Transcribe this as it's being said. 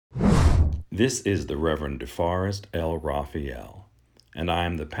This is the Reverend DeForest L. Raphael, and I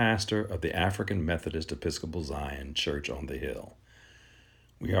am the pastor of the African Methodist Episcopal Zion Church on the Hill.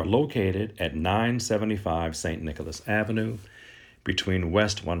 We are located at 975 St. Nicholas Avenue between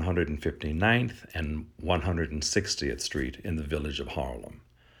West 159th and 160th Street in the village of Harlem.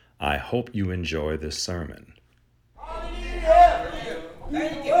 I hope you enjoy this sermon. Hallelujah!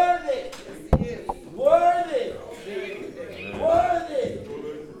 He's worthy! Worthy! Worthy!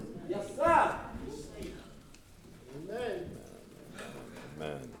 Yes, sir! Amen.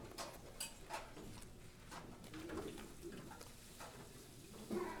 Amen.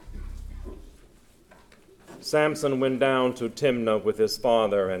 Samson went down to Timnah with his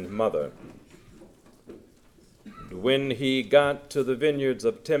father and mother. When he got to the vineyards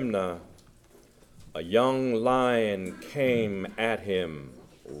of Timnah, a young lion came at him,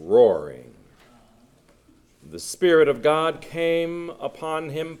 roaring. The Spirit of God came upon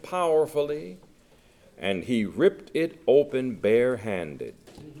him powerfully, and he ripped it open barehanded,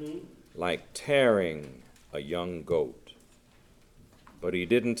 like tearing a young goat. But he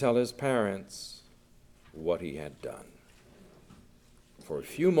didn't tell his parents what he had done. For a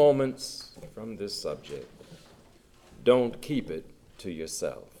few moments from this subject, don't keep it to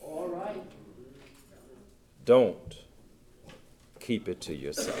yourself. All right. Don't keep it to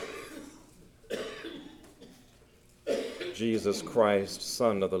yourself. Jesus Christ,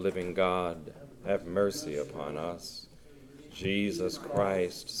 Son of the living God, have mercy upon us. Jesus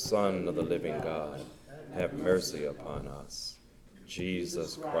Christ, Son of the living God, have mercy upon us.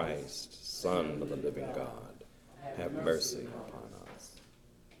 Jesus Christ, Son of the living God, have mercy upon us.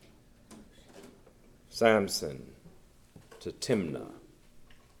 Samson to Timnah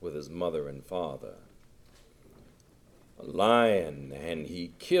with his mother and father. A lion, and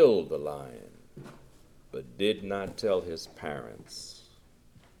he killed the lion, but did not tell his parents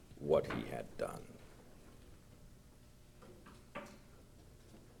what he had done.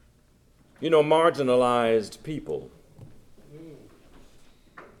 You know, marginalized people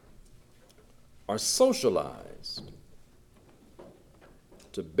are socialized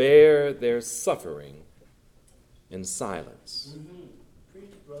to bear their suffering in silence,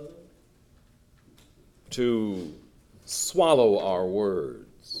 Preach, brother. to swallow our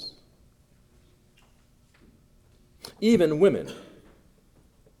words. Even women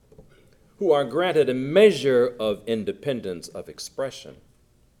who are granted a measure of independence of expression,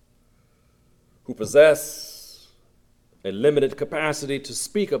 who possess a limited capacity to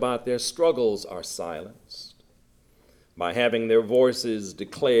speak about their struggles, are silenced by having their voices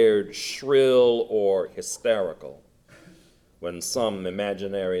declared shrill or hysterical when some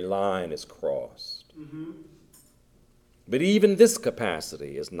imaginary line is crossed. But even this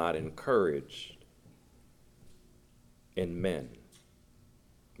capacity is not encouraged in men.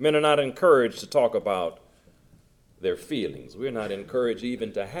 Men are not encouraged to talk about their feelings. We're not encouraged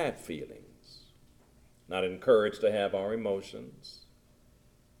even to have feelings. Not encouraged to have our emotions.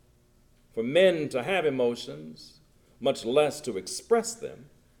 For men to have emotions, much less to express them,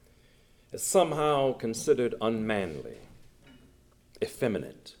 is somehow considered unmanly,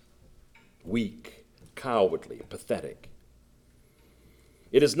 effeminate, weak, cowardly, pathetic.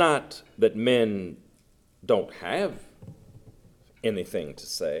 It is not that men don't have anything to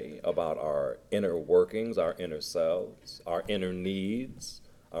say about our inner workings, our inner selves, our inner needs,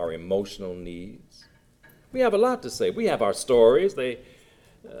 our emotional needs. We have a lot to say. We have our stories. They're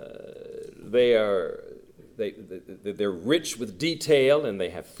rich with detail and they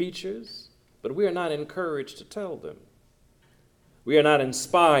have features, but we are not encouraged to tell them. We are not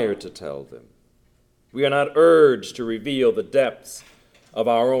inspired to tell them. We are not urged to reveal the depths of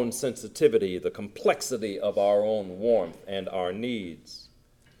our own sensitivity, the complexity of our own warmth and our needs.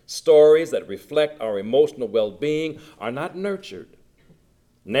 Stories that reflect our emotional well-being are not nurtured.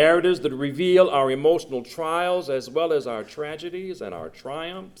 Narratives that reveal our emotional trials as well as our tragedies and our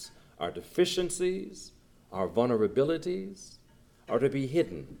triumphs, our deficiencies, our vulnerabilities are to be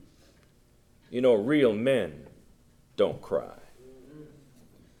hidden. You know, real men don't cry.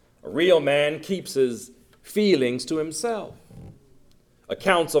 A real man keeps his feelings to himself.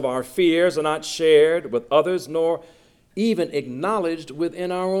 Accounts of our fears are not shared with others nor even acknowledged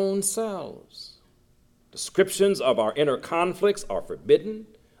within our own selves. Descriptions of our inner conflicts are forbidden.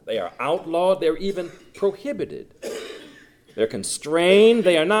 They are outlawed. They're even prohibited. They're constrained.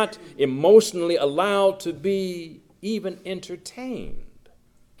 They are not emotionally allowed to be even entertained.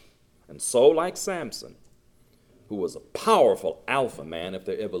 And so, like Samson, who was a powerful alpha man if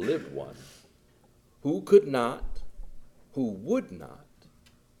there ever lived one, who could not, who would not,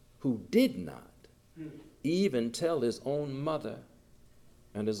 who did not even tell his own mother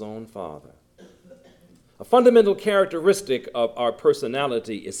and his own father. A fundamental characteristic of our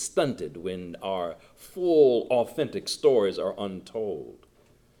personality is stunted when our full, authentic stories are untold.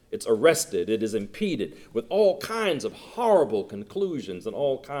 It's arrested, it is impeded with all kinds of horrible conclusions and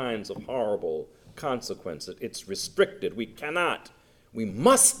all kinds of horrible consequences. It's restricted. We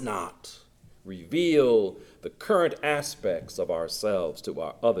must not reveal the current aspects of ourselves to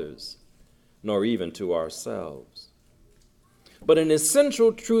our others, nor even to ourselves. But an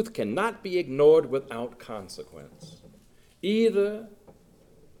essential truth cannot be ignored without consequence. Either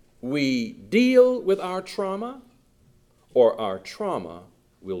we deal with our trauma, or our trauma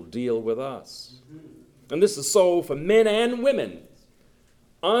will deal with us. And this is so for men and women.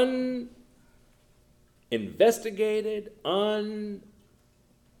 Uninvestigated, unpacked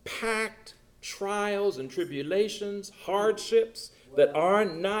trials and tribulations, hardships that are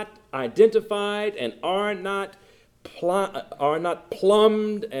not identified and are not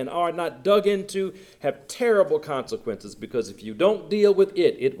plumbed and are not dug into have terrible consequences, because if you don't deal with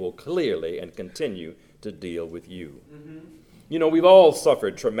it, it will clearly and continue to deal with you. You know, we've all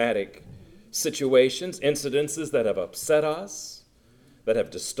suffered traumatic situations, incidences that have upset us, that have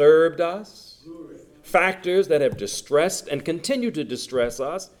disturbed us, factors that have distressed and continue to distress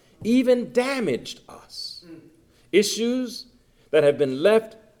us, even damaged us, issues that have been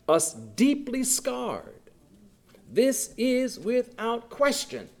left us deeply scarred. This is without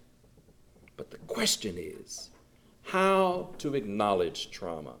question. But the question is how to acknowledge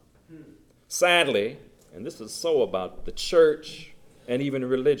trauma. Sadly, and this is so about the church and even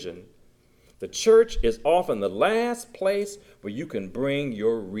religion, the church is often the last place where you can bring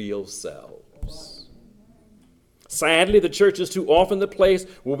your real selves. Sadly, the church is too often the place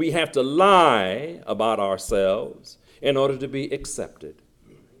where we have to lie about ourselves in order to be accepted.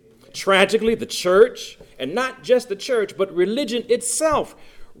 Tragically, the church, and not just the church, but religion itself,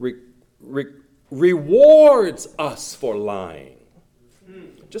 rewards us for lying.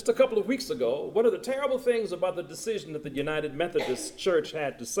 Just a couple of weeks ago, one of the terrible things about the decision that the United Methodist Church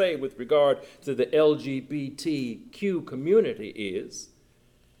had to say with regard to the LGBTQ community is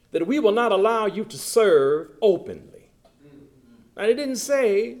that we will not allow you to serve openly. And it didn't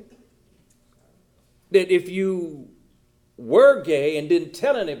say that if you were gay and didn't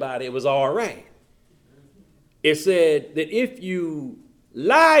tell anybody, it was all right. It said that if you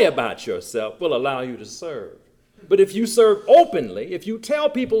lie about yourself, we'll allow you to serve. But if you serve openly, if you tell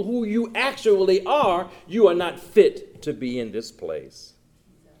people who you actually are, you are not fit to be in this place.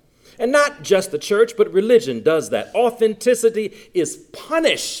 And not just the church, but religion does that. Authenticity is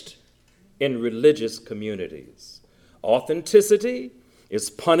punished in religious communities. Authenticity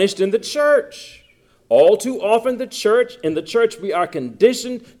is punished in the church. All too often in the church we are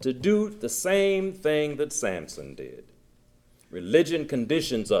conditioned to do the same thing that Samson did. Religion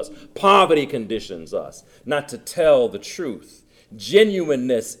conditions us. Poverty conditions us not to tell the truth.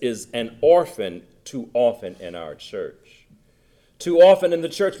 Genuineness is an orphan too often in our church. Too often in the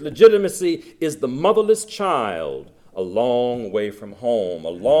church, legitimacy is the motherless child a long way from home, a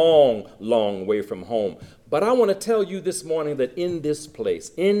long, long way from home. But I want to tell you this morning that in this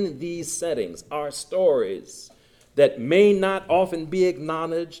place, in these settings, our stories that may not often be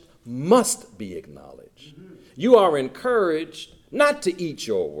acknowledged must be acknowledged. You are encouraged not to eat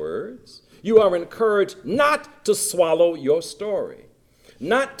your words. You are encouraged not to swallow your story,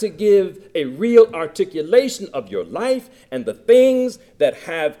 not to give a real articulation of your life and the things that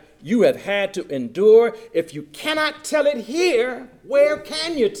you have had to endure. If you cannot tell it here, where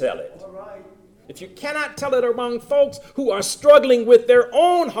can you tell it? If you cannot tell it among folks who are struggling with their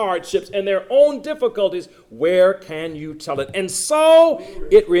own hardships and their own difficulties, where can you tell it? And so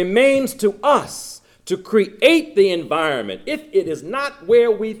it remains to us to create the environment. If it is not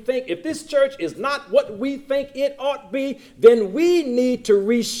where we think, if this church is not what we think it ought to be, then we need to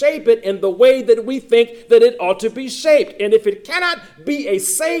reshape it in the way that we think that it ought to be shaped. And if it cannot be a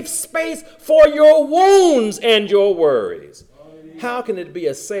safe space for your wounds and your worries, how can it be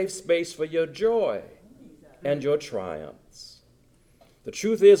a safe space for your joy and your triumphs? The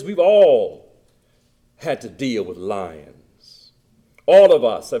truth is, we've all had to deal with lions. All of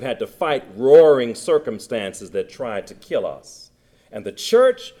us have had to fight roaring circumstances that tried to kill us. And the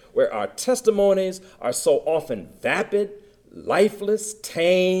church, where our testimonies are so often vapid, lifeless,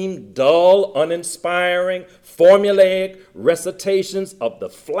 tame, dull, uninspiring, formulaic recitations of the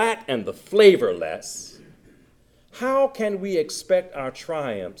flat and the flavorless, how can we expect our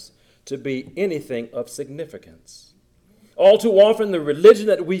triumphs to be anything of significance? All too often, the religion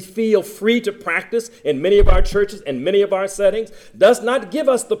that we feel free to practice in many of our churches and many of our settings does not give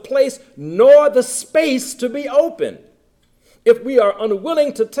us the place nor the space to be open. if we are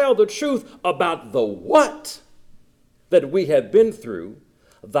unwilling to tell the truth about the what that we have been through,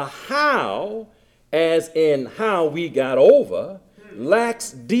 the how, as in how we got over,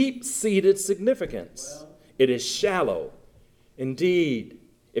 lacks deep-seated significance. It is shallow. Indeed,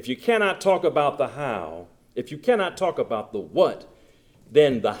 if you cannot talk about the how, if you cannot talk about the what,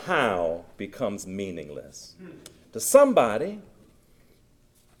 then the how becomes meaningless. To somebody,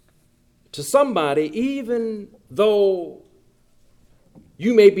 even though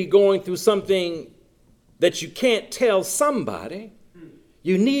you may be going through something that you can't tell somebody,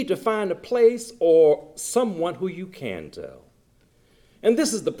 you need to find a place or someone who you can tell. And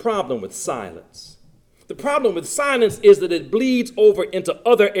this is the problem with silence. The problem with silence is that it bleeds over into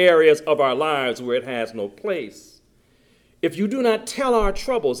other areas of our lives where it has no place. If you do not tell our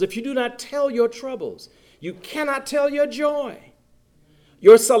troubles, if you do not tell your troubles, you cannot tell your joy.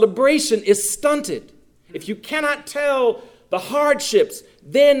 Your celebration is stunted. If you cannot tell the hardships,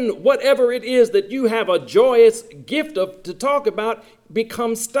 then whatever it is that you have a joyous gift of to talk about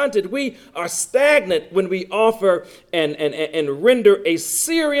becomes stunted. We are stagnant when we offer and render a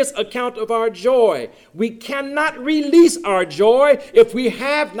serious account of our joy. We cannot release our joy if we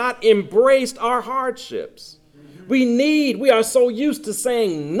have not embraced our hardships. We are so used to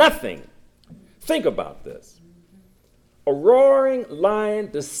saying nothing. Think about this. A roaring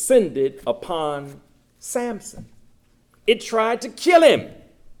lion descended upon Samson. It tried to kill him.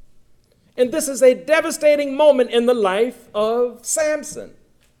 And this is a devastating moment in the life of Samson.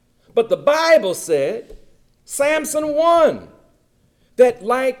 But the Bible said Samson won. That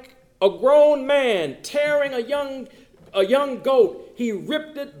like a grown man tearing a young goat, he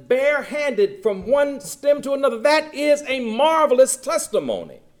ripped it barehanded from one stem to another. That is a marvelous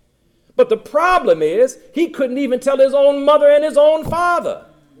testimony. But the problem is he couldn't even tell his own mother and his own father.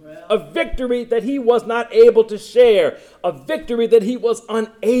 A victory that he was not able to share, a victory that he was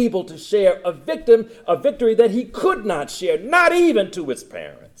unable to share, a victory that he could not share, not even to his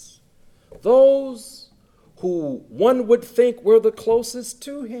parents. Those who one would think were the closest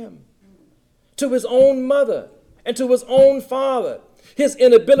to him, to his own mother and to his own father. His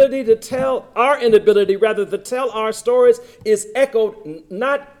inability to tell, our inability rather to tell our stories is echoed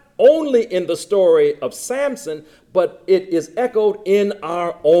not only in the story of Samson, but it is echoed in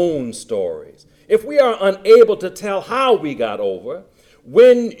our own stories. If we are unable to tell how we got over,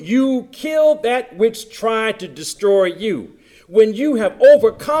 when you kill that which tried to destroy you, when you have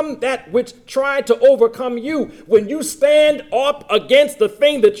overcome that which tried to overcome you, when you stand up against the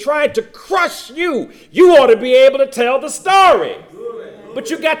thing that tried to crush you, you ought to be able to tell the story. But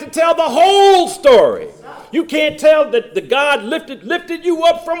you got to tell the whole story. You can't tell that the God lifted you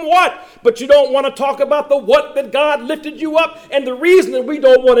up from what, but you don't want to talk about the what that God lifted you up. And the reason that we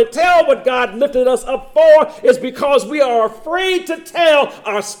don't want to tell what God lifted us up for is because we are afraid to tell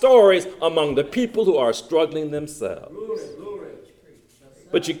our stories among the people who are struggling themselves.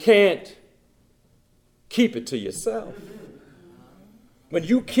 But you can't keep it to yourself. When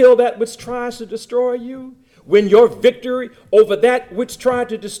you kill that which tries to destroy you, when your victory over that which tried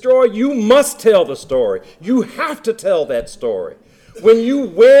to destroy, you must tell the story. You have to tell that story. When you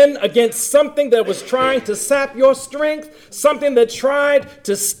win against something that was trying to sap your strength, something that tried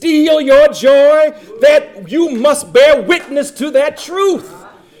to steal your joy, that you must bear witness to that truth.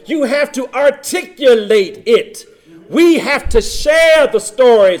 You have to articulate it. We have to share the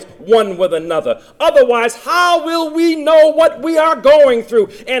stories one with another. Otherwise, how will we know what we are going through?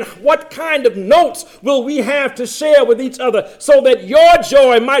 And what kind of notes will we have to share with each other so that your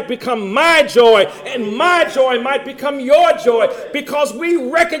joy might become my joy and my joy might become your joy? Because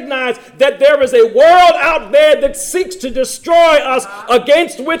we recognize that there is a world out there that seeks to destroy us,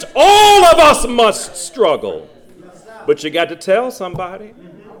 against which all of us must struggle. But you got to tell somebody.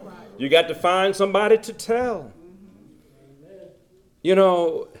 You got to find somebody to tell. You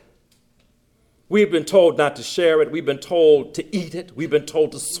know, we've been told not to share it. We've been told to eat it. We've been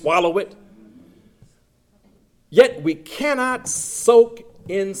told to swallow it. Yet we cannot soak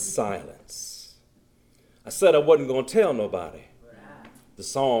in silence. I said I wasn't going to tell nobody. The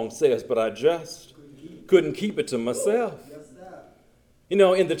song says, but I just couldn't keep it to myself. You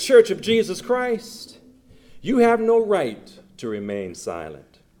know, in the Church of Jesus Christ, you have no right to remain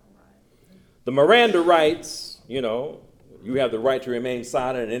silent. The Miranda rights, you know, you have the right to remain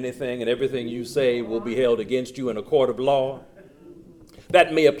silent, and anything and everything you say will be held against you in a court of law.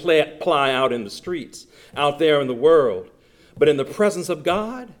 That may apply out in the streets, out there in the world. But in the presence of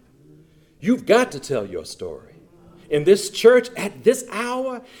God, you've got to tell your story. In this church, at this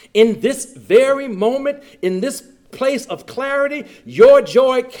hour, in this very moment, in this place of clarity, your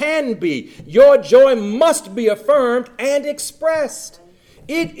joy can be. Your joy must be affirmed and expressed.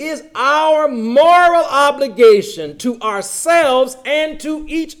 It is our moral obligation to ourselves and to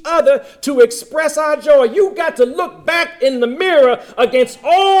each other to express our joy. You got to look back in the mirror against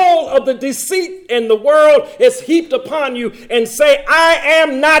all of the deceit in the world is heaped upon you and say, I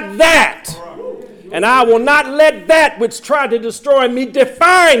am not that. And I will not let that which tried to destroy me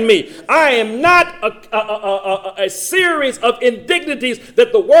define me. I am not a series of indignities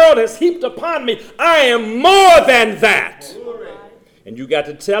that the world has heaped upon me. I am more than that. And you got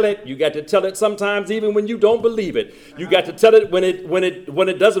to tell it. You got to tell it sometimes even when you don't believe it. You got to tell it when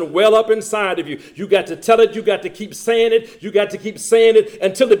it doesn't well up inside of you. You got to tell it. You got to keep saying it. You got to keep saying it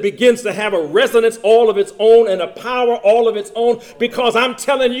until it begins to have a resonance all of its own and a power all of its own. Because I'm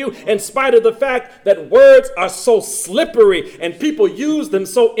telling you, in spite of the fact that words are so slippery and people use them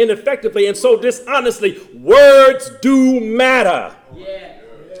so ineffectively and so dishonestly, words do matter. Yeah.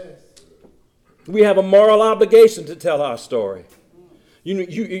 We have a moral obligation to tell our story.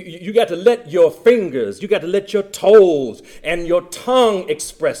 You got to let your fingers, you got to let your toes and your tongue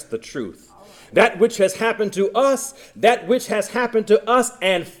express the truth. That which has happened to us, that which has happened to us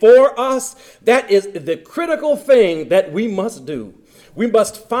and for us, that is the critical thing that we must do. We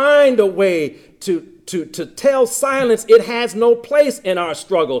must find a way to tell silence it has no place in our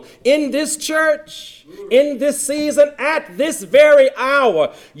struggle. In this church, in this season, at this very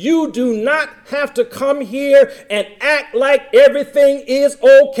hour, you do not have to come here and act like everything is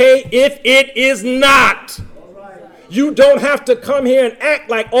okay if it is not. You don't have to come here and act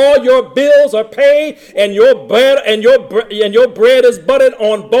like all your bills are paid and your bread is buttered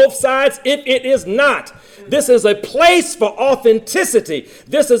on both sides if it is not. This is a place for authenticity.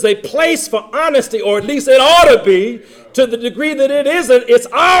 This is a place for honesty, or at least it ought to be. To the degree that it isn't, it's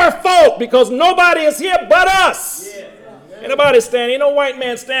our fault because nobody is here but us. Ain't nobody standing, ain't no white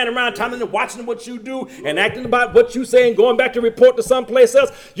man standing around telling and watching what you do and acting about what you say and going back to report to someplace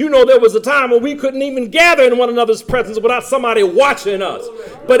else. You know, there was a time when we couldn't even gather in one another's presence without somebody watching us.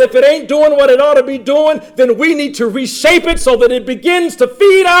 But if it ain't doing what it ought to be doing, then we need to reshape it so that it begins to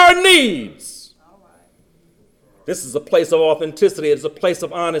feed our needs. This is a place of authenticity. It's a place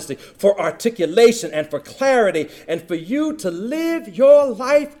of honesty, for articulation and for clarity, and for you to live your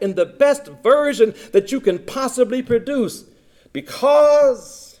life in the best version that you can possibly produce.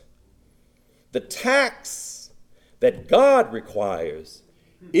 Because the tax that God requires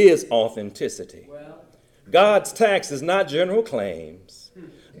is authenticity. God's tax is not general claims.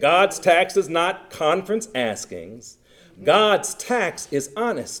 God's tax is not conference askings. God's tax is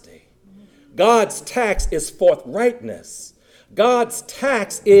honesty. God's tax is forthrightness. God's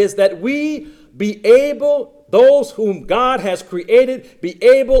tax is that we be able, those whom God has created, be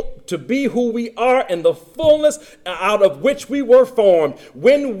able to be who we are in the fullness out of which we were formed.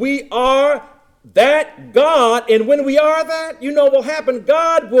 When we are that God, and when we are that, you know what will happen?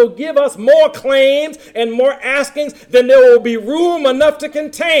 God will give us more claims and more askings than there will be room enough to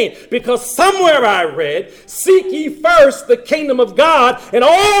contain. Because somewhere I read, seek ye first the kingdom of God, and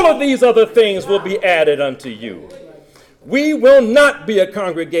all of these other things will be added unto you. We will not be a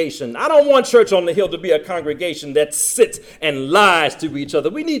congregation. I don't want Church on the Hill to be a congregation that sits and lies to each other.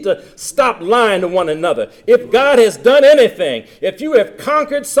 We need to stop lying to one another. If God has done anything, if you have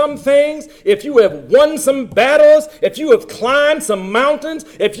conquered some things, if you have won some battles, if you have climbed some mountains,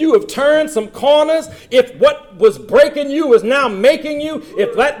 if you have turned some corners, if what was breaking you is now making you,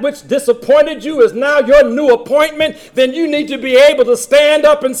 if that which disappointed you is now your new appointment, then you need to be able to stand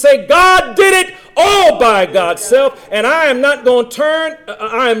up and say, God did it all by God's self, and I am not going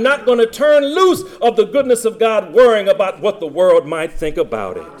to turn loose of the goodness of God, worrying about what the world might think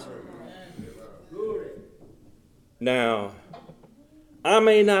about it. Now, I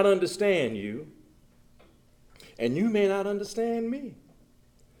may not understand you, and you may not understand me.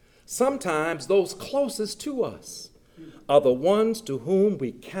 Sometimes those closest to us are the ones to whom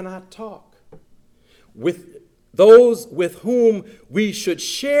we cannot talk. With those with whom we should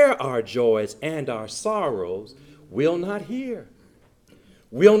share our joys and our sorrows will not hear,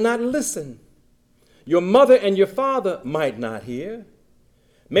 will not listen. Your mother and your father might not hear.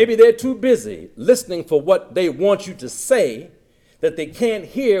 Maybe they're too busy listening for what they want you to say that they can't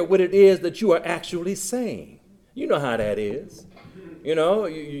hear what it is that you are actually saying. You know how that is. You know,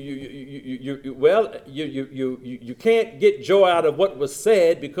 you can't get joy out of what was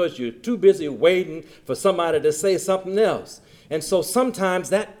said because you're too busy waiting for somebody to say something else. And so sometimes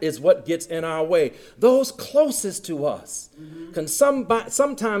that is what gets in our way. Those closest to us can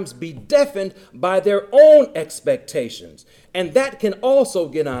sometimes be deafened by their own expectations. And that can also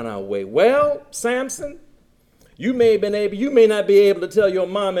get on our way. Well, Samson, You may not be able to tell your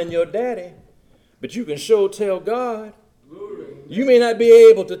mom and your daddy, but you can sure tell God. You may not be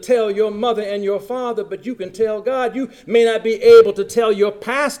able to tell your mother and your father, but you can tell God. You may not be able to tell your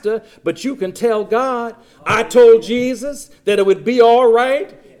pastor, but you can tell God. I told Jesus that it would be all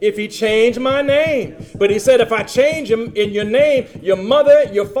right if he changed my name. But he said, if I change him in your name, your mother,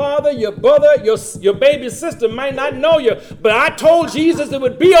 your father, your brother, your baby sister might not know you. But I told Jesus it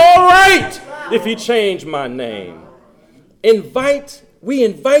would be all right if he changed my name. We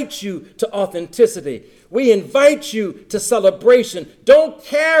invite you to authenticity. We invite you to celebration. Don't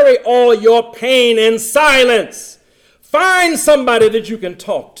carry all your pain in silence. Find somebody that you can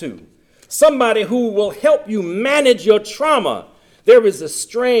talk to. Somebody who will help you manage your trauma. There is a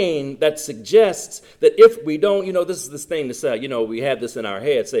strain that suggests that if we don't, this is this thing to say, we have this in our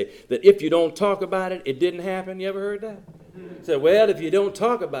head, say that if you don't talk about it, it didn't happen. You ever heard that? Say, well, if you don't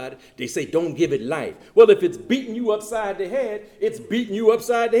talk about it, they say don't give it life. Well, if it's beating you upside the head, it's beating you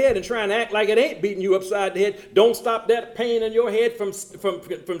upside the head, and trying to act like it ain't beating you upside the head. Don't stop that pain in your head from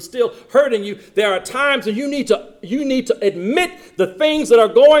still hurting you. There are times when you need to admit the things that are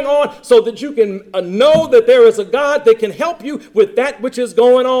going on so that you can know that there is a God that can help you with that which is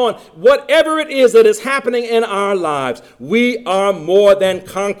going on. Whatever it is that is happening in our lives, we are more than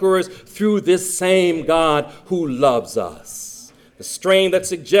conquerors through this same God who loves us. The strain that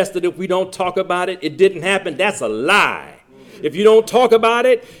suggests that if we don't talk about it, it didn't happen, that's a lie. If you don't talk about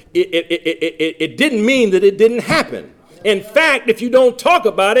it, it didn't mean that it didn't happen. In fact, if you don't talk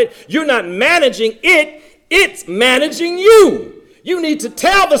about it, you're not managing it, it's managing you. You need to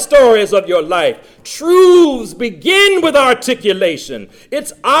tell the stories of your life. Truths begin with articulation.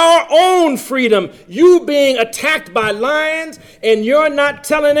 It's our own freedom. You being attacked by lions and you're not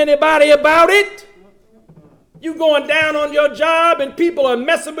telling anybody about it. You going down on your job and people are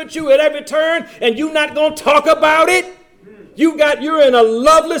messing with you at every turn and you not going to talk about it? You're in a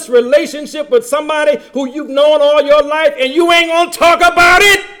loveless relationship with somebody who you've known all your life and you ain't going to talk about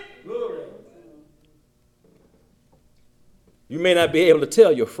it? You may not be able to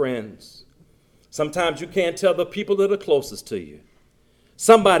tell your friends. Sometimes you can't tell the people that are closest to you.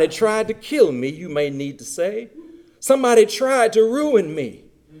 Somebody tried to kill me, you may need to say. Somebody tried to ruin me.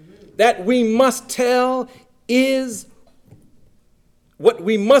 That we must tell is what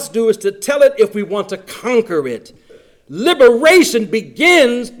we must do is to tell it if we want to conquer it. Liberation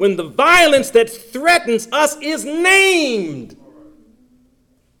begins when the violence that threatens us is named.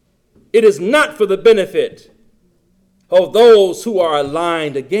 It is not for the benefit of those who are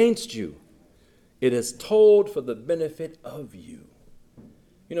aligned against you. It is told for the benefit of you.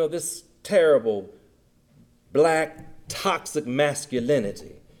 This terrible black toxic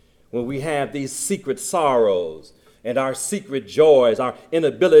masculinity, when we have these secret sorrows and our secret joys, our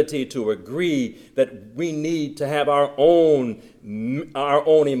inability to agree that we need to have our own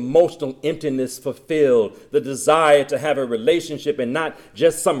emotional emptiness fulfilled, the desire to have a relationship and not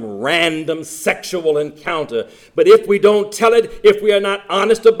just some random sexual encounter. But if we don't tell it, if we are not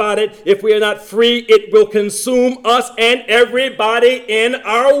honest about it, if we are not free, it will consume us and everybody in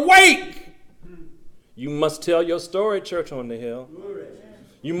our wake. You must tell your story, Church on the Hill.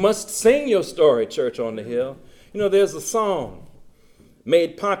 You must sing your story, Church on the Hill. There's a song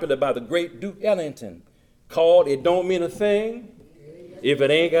made popular by the great Duke Ellington called It Don't Mean a Thing If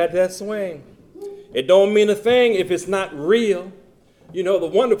It Ain't Got That Swing. It don't mean a thing if it's not real. The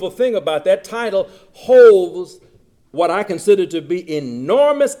wonderful thing about that title holds what I consider to be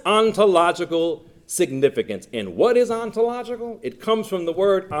enormous ontological significance. And what is ontological? It comes from the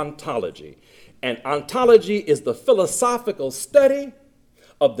word ontology. And ontology is the philosophical study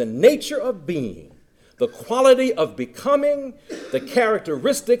of the nature of being, the quality of becoming, the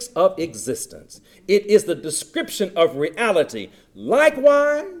characteristics of existence. It is the description of reality.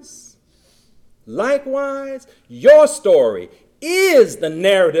 Likewise, your story is the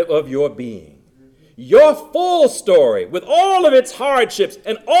narrative of your being. Your full story, with all of its hardships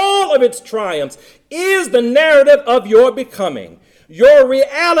and all of its triumphs, is the narrative of your becoming. Your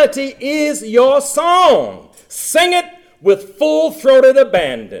reality is your song. Sing it with full-throated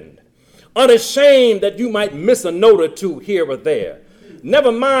abandon, unashamed that you might miss a note or two here or there.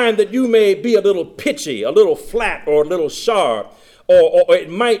 Never mind that you may be a little pitchy, a little flat, or a little sharp, or it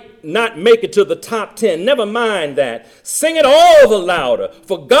might not make it to the top 10. Never mind that. Sing it all the louder,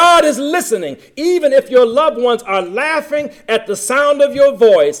 for God is listening. Even if your loved ones are laughing at the sound of your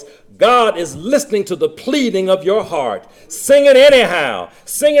voice, God is listening to the pleading of your heart. Sing it anyhow.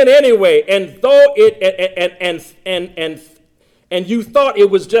 Sing it anyway. And though and you thought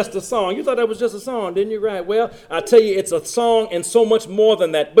it was just a song. You thought that was just a song, didn't you? Right. Well, I tell you, it's a song and so much more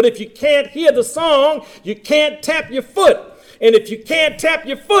than that. But if you can't hear the song, you can't tap your foot. And if you can't tap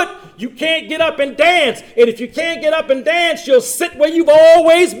your foot, you can't get up and dance. And if you can't get up and dance, you'll sit where you've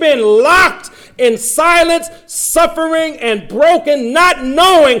always been, locked in silence, suffering, and broken, not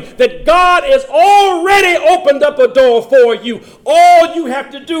knowing that God has already opened up a door for you. All you have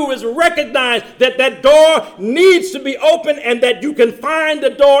to do is recognize that that door needs to be open and that you can find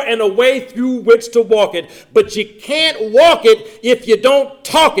the door and a way through which to walk it. But you can't walk it if you don't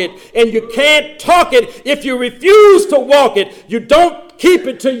talk it, and you can't talk it if you refuse to walk it. You don't keep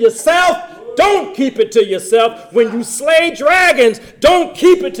it to yourself. Don't keep it to yourself. When you slay dragons, don't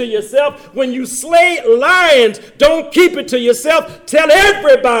keep it to yourself. When you slay lions, don't keep it to yourself. Tell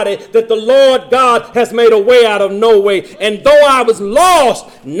everybody that the Lord God has made a way out of no way. And though I was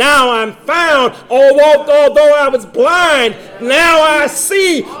lost, now I'm found. Although I was blind, now I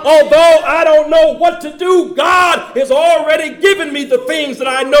see. Although I don't know what to do, God has already given me the things that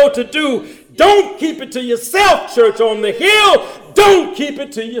I know to do. Don't keep it to yourself, church on the hill. Don't keep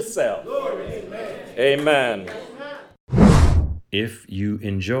it to yourself. Amen. If you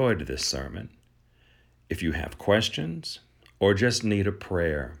enjoyed this sermon, if you have questions or just need a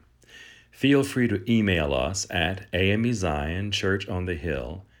prayer, feel free to email us at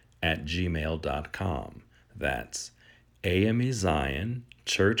amezionchurchonthehill@gmail.com. That's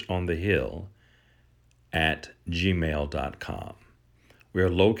amezionchurchonthehill@gmail.com. We're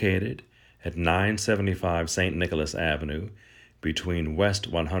located at 975 St. Nicholas Avenue between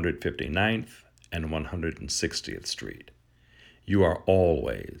West 159th and 160th Street. You are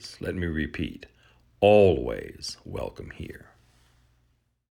always, let me repeat, always welcome here.